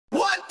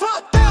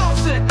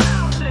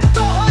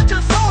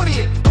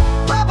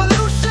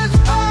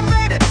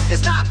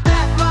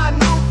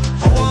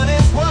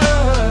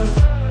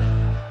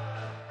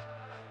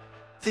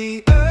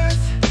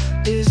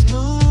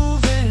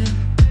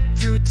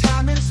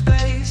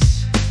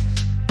space.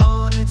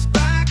 On its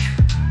back,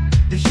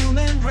 the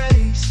human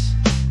race.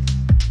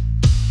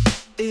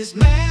 Is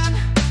man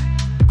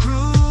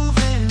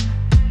grooving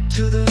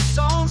to the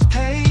song's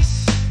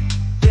pace?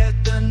 Get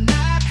the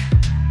knack,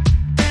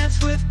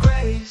 dance with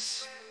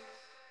grace.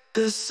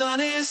 The sun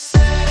is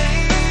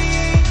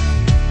setting,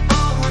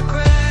 all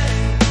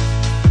regretting.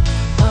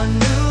 A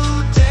new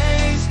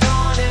day's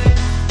dawning,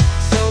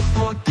 so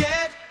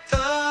forget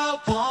the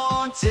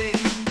wanting.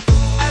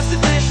 As the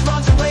dish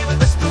runs away with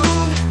the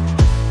spoon,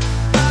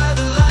 by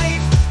the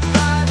light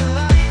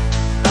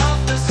of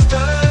the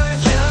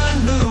Sturgeon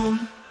Moon,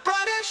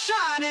 bright and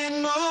shining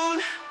moon.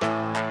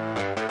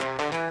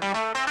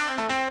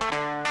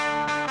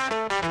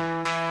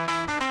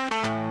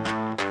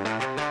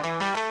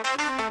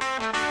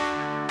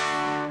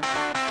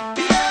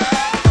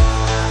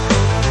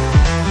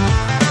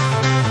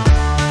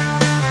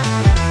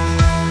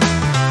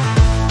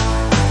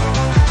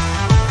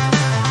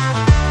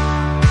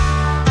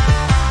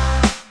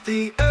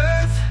 The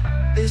earth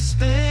is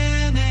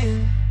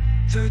spinning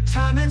through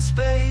time and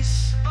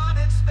space.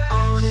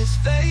 On its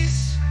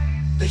face,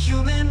 the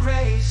human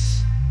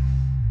race.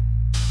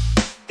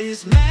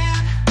 Is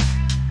man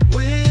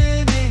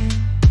winning,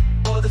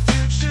 or the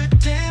future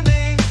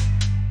dimming?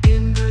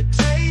 In good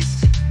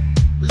taste,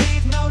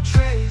 leave no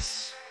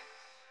trace.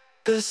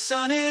 The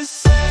sun is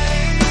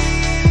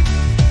setting,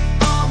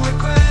 on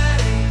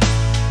regretting,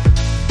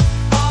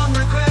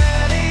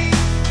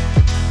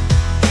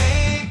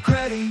 ain't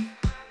ready.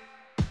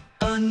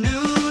 A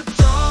new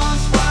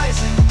dawn's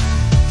rising,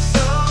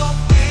 so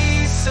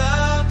be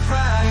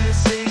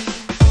surprising.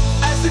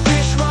 As the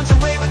dish runs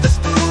away with the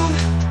spoon,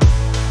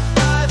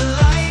 by the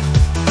light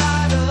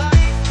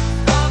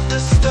of the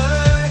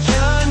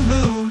Sturgeon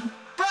Moon,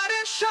 bright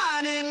and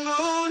shining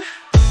moon.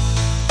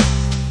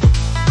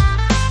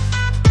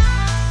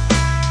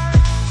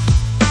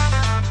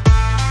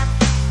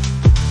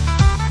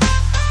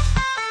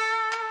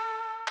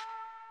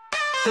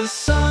 The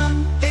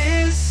sun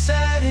is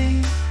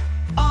setting,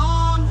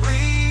 on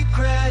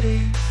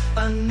regretting.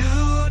 A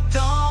new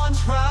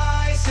dawn's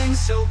rising,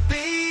 so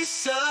be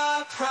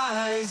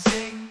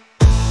surprising.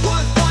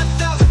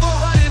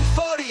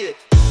 1,440th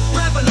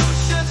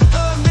revolutions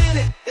per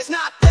minute. It's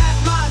not that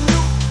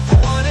minute for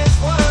what it's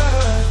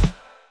worth.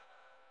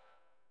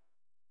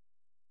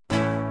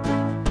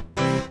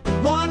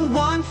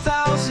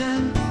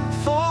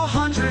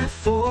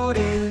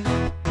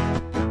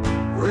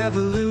 1,440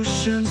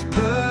 revolutions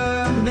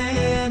per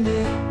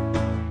minute.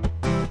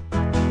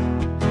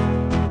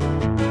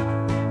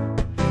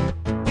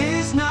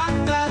 Is not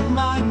that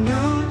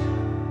minute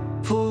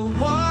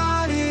for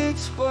what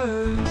it's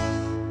worth.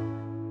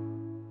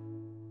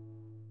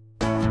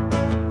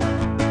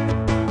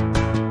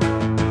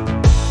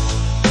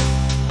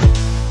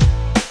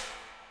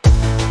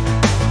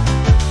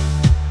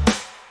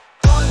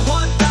 On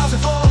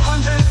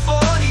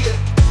 1,440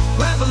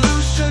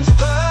 revolutions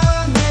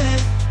per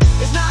minute.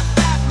 It's not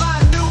that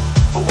minute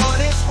for what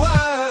it's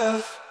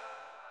worth.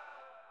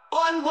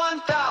 On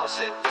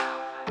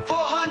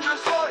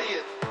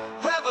 1,440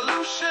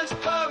 revolutions